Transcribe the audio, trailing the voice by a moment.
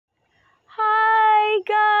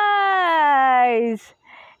guys,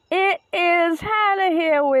 it is Hannah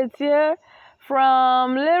here with you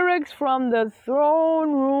from Lyrics from the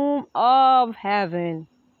Throne Room of Heaven.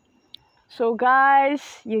 So guys,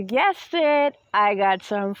 you guessed it, I got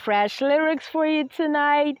some fresh lyrics for you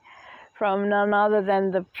tonight from none other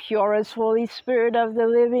than the purest Holy Spirit of the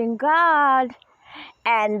living God.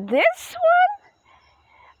 And this one,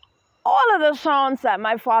 all of the songs that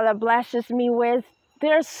my Father blesses me with,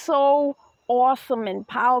 they're so awesome and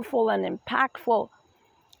powerful and impactful.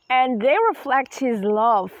 And they reflect His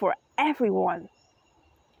love for everyone.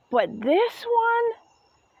 But this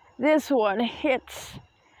one hits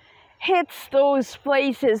those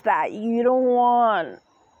places that you don't want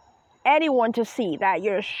anyone to see, that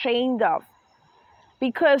you're ashamed of.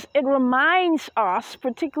 Because it reminds us,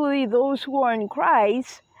 particularly those who are in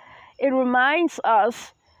Christ, it reminds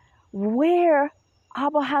us where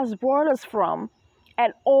Abba has brought us from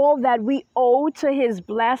and all that we owe to His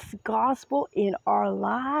blessed gospel in our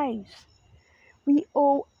lives. We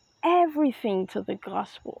owe everything to the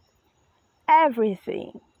gospel.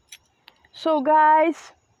 Everything. So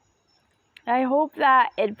guys, I hope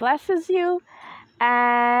that it blesses you.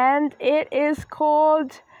 And it is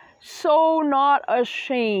called So Not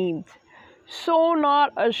Ashamed. So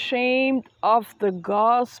Not Ashamed of the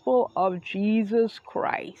Gospel of Jesus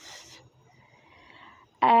Christ.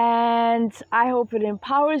 And I hope it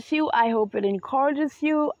empowers you. I hope it encourages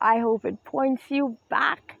you. I hope it points you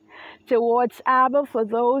back towards Abba. For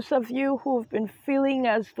those of you who've been feeling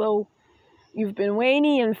as though you've been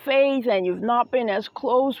waning in faith and you've not been as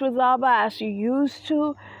close with Abba as you used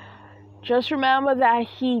to, just remember that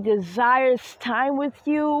He desires time with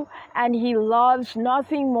you and He loves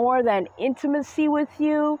nothing more than intimacy with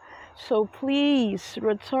you. So please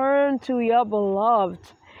return to your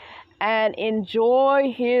beloved and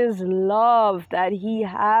enjoy His love that He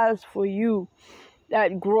has for you,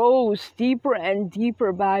 that grows deeper and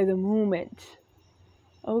deeper by the moment.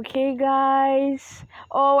 Okay, guys?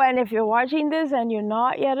 Oh, and if you're watching this and you're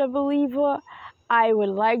not yet a believer, I would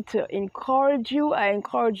like to encourage you. I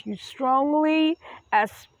encourage you strongly,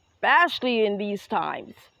 especially in these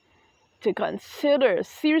times, to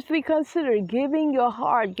seriously consider giving your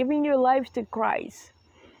heart, giving your life to Christ.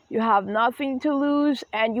 You have nothing to lose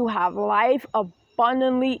and you have life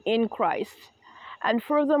abundantly in Christ. And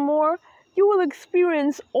furthermore, you will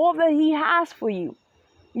experience all that He has for you.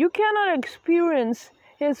 You cannot experience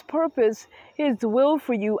His purpose, His will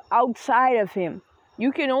for you outside of Him.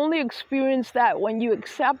 You can only experience that when you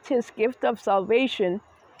accept His gift of salvation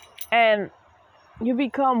and you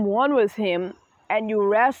become one with Him and you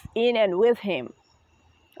rest in and with Him.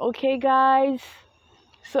 Okay, guys?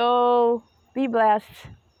 So, be blessed.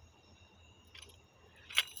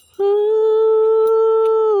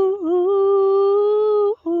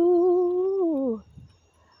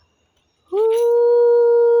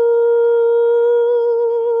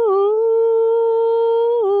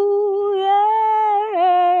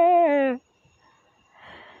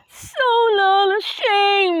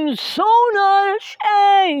 So not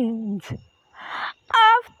ashamed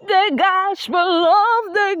of the gospel,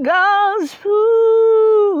 the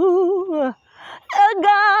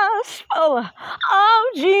gospel of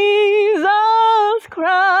Jesus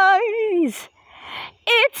Christ.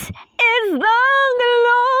 It is the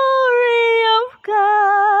glory of God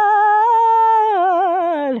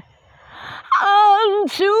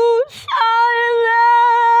unto salvation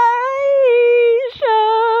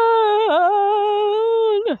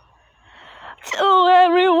to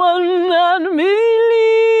everyone that believeth,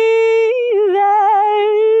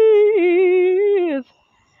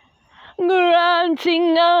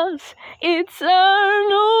 granting us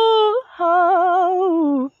eternal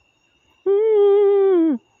hope.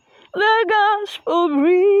 The gospel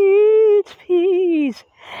breeds peace.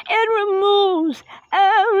 It removes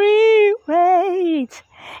every weight.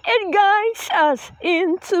 It guides us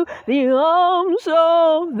into the arms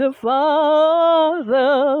of the Father,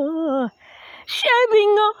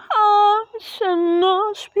 shaping our hearts and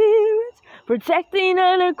our spirits, protecting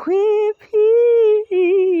and equipping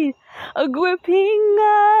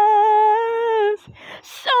us.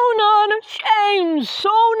 So not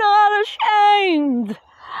ashamed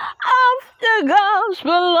of the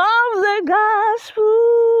gospel, the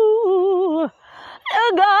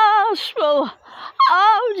gospel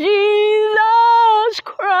of Jesus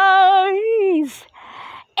Christ.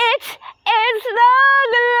 It is the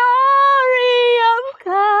glory of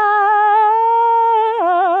God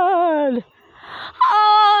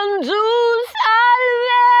unto salvation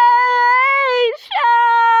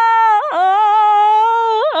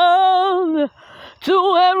to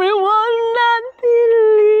everyone that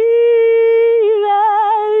believes.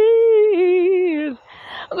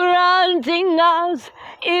 granting us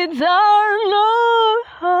eternal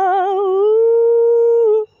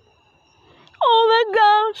hope. All the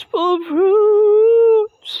gospel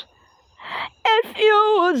proves it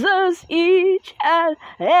fuels us each and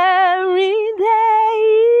every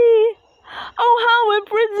day. Oh, how it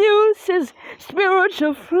produces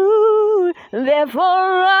spiritual fruit.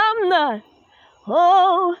 Therefore I'm not.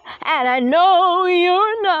 Oh, and I know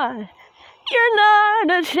you're not. You're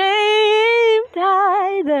not ashamed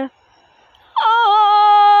either.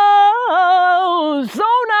 Oh, so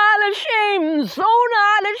not ashamed, so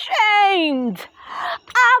not ashamed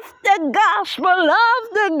of the gospel,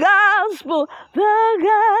 the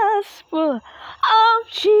gospel of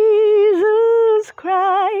Jesus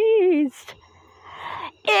Christ.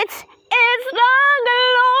 It's the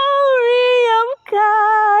glory of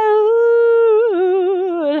God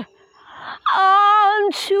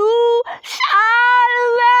unto salvation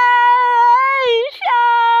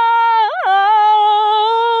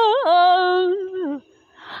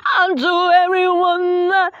unto everyone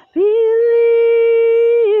that believeth,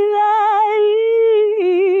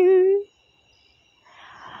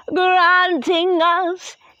 granting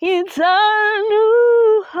us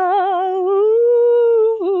eternal hope.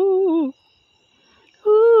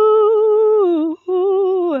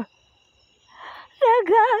 The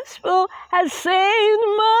gospel has saved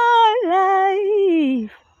my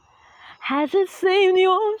life. Has it saved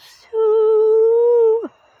yours too?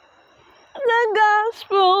 The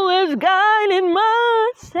gospel is guiding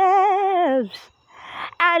my steps,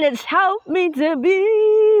 and it's helped me to be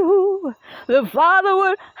who the Father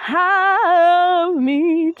would have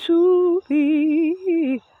me to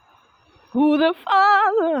be. Who the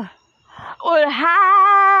Father would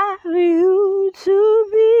have you to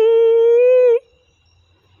be.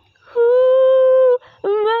 Who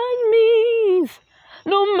that means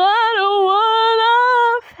no matter what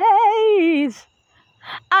I face,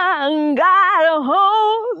 I got a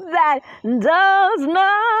hope that does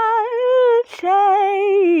not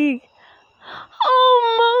shake.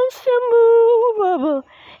 Almost immovable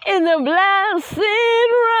in the blessed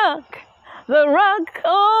rock, the rock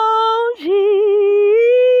of Jesus.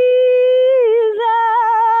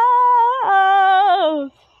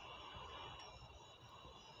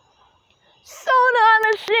 So not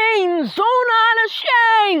ashamed, so not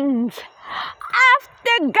ashamed of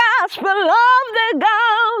the gospel, of the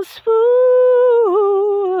gospel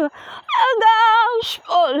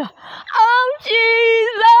of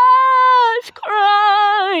Jesus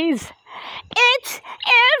Christ. It is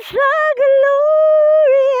the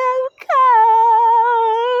glory of God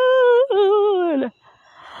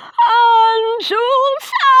unto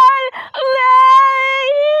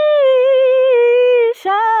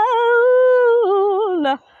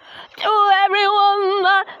salvation to everyone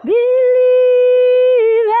that believeth,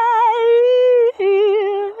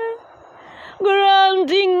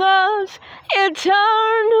 granting us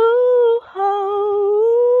eternal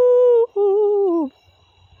hope.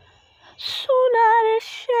 So not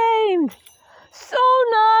ashamed, so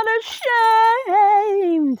not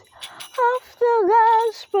ashamed of the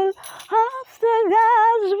gospel, of the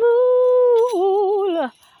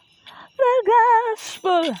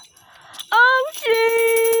gospel of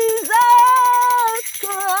Jesus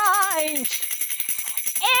Christ.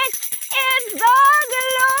 It is the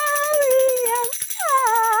glory of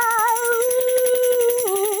God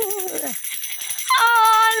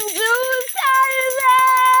unto salvation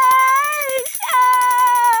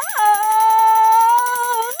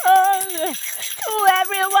to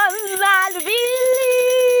everyone that believes,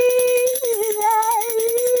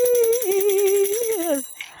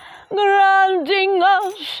 granting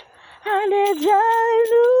us an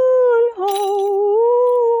eternal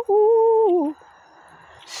hope.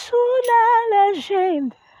 So not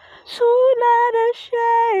ashamed, so not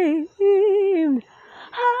ashamed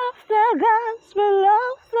of the gospel,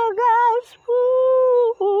 of the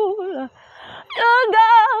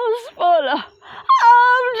gospel of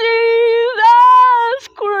Jesus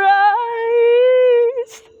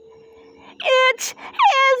Christ. It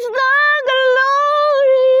is the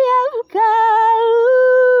glory of God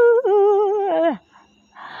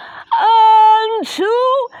unto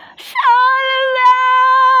salvation,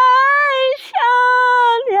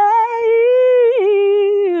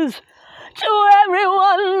 yes, to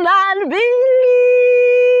everyone that believeth,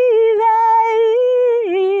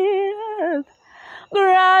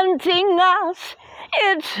 granting us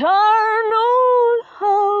eternal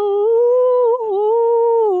hope.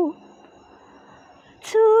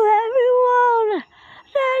 To everyone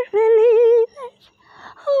that believeth,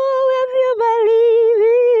 oh, if you believe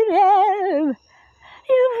in Him,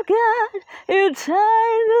 you've got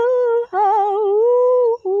eternal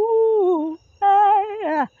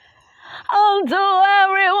to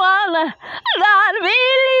everyone that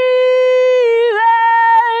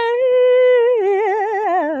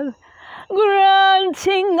believeth,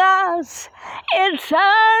 granting us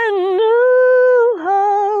eternal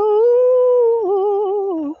hope.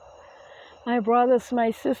 My brothers,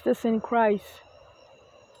 my sisters in Christ,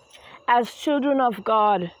 as children of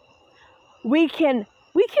God, we can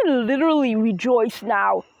literally rejoice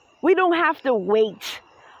now. We don't have to wait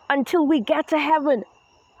until we get to heaven.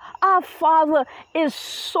 Our Father is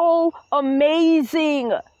so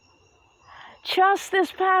amazing. Just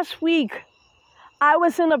this past week, I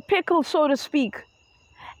was in a pickle, so to speak,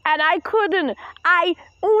 and I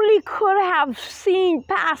only could have seen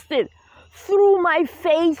past it through my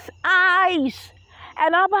faith eyes.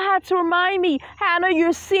 And Abba had to remind me, Hannah,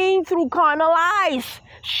 you're seeing through carnal eyes.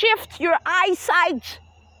 Shift your eyesight.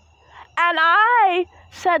 And I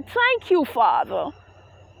said, thank you, Father.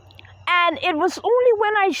 And it was only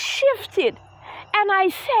when I shifted and I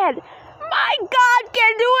said, my God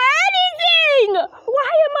can do anything.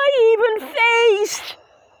 Why am I even faced?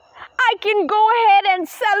 I can go ahead and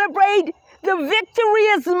celebrate. The victory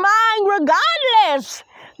is mine regardless.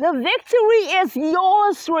 The victory is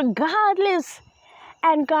yours regardless.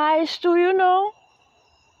 And guys, do you know?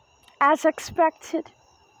 As expected,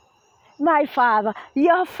 my Father,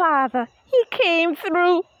 your Father, He came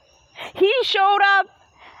through. He showed up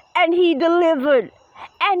and He delivered.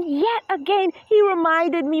 And yet again, He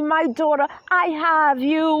reminded me, my daughter, I have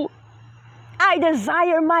you. I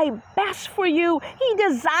desire my best for you. He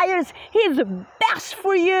desires His best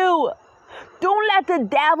for you. Don't let the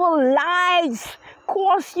devil lies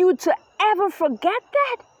cause you to ever forget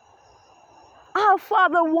that. Our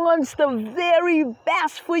Father wants the very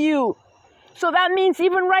best for you. So that means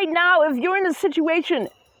even right now, if you're in a situation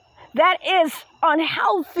that is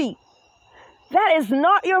unhealthy, that is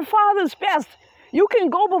not your Father's best, you can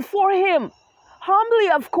go before Him, humbly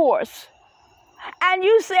of course, and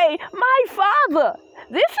you say, my Father,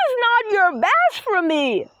 this is not your best for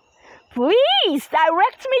me. Please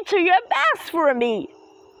direct me to your best for me.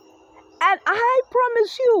 And I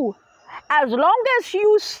promise you, as long as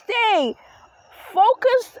you stay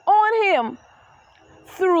focused on Him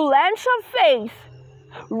through lens of faith,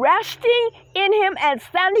 resting in Him and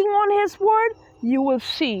standing on His word, you will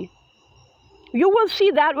see. You will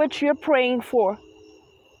see that which you're praying for.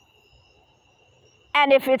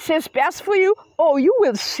 And if it's His best for you, oh, you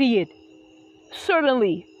will see it.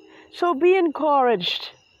 Certainly. So be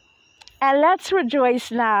encouraged. And let's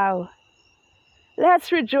rejoice now.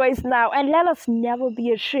 Let's rejoice now. And let us never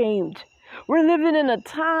be ashamed. We're living in a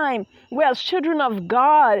time where as children of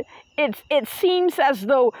God, it seems as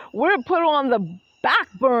though we're put on the back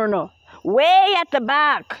burner, way at the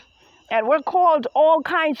back. And we're called all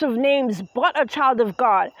kinds of names but a child of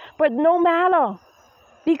God. But no matter,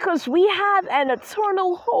 because we have an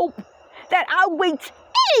eternal hope that outweighs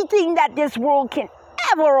anything that this world can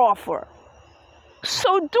ever offer.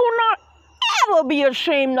 So do not ever be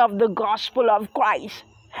ashamed of the gospel of Christ.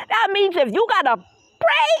 That means if you got to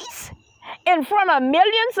praise in front of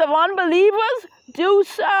millions of unbelievers, do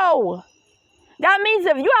so. That means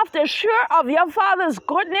if you have to share of your Father's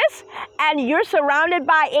goodness and you're surrounded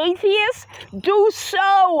by atheists, do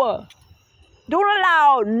so. Don't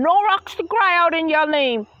allow no rocks to cry out in your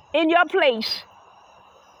name, in your place.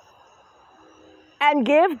 And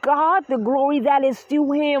give God the glory that is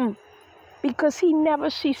due Him, because He never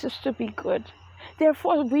ceases to be good.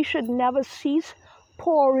 Therefore, we should never cease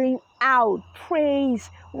pouring out praise,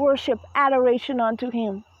 worship, adoration unto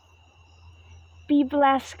Him. Be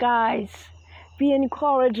blessed, guys. Be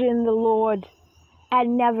encouraged in the Lord,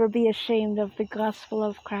 and never be ashamed of the gospel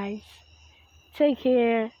of Christ. Take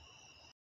care.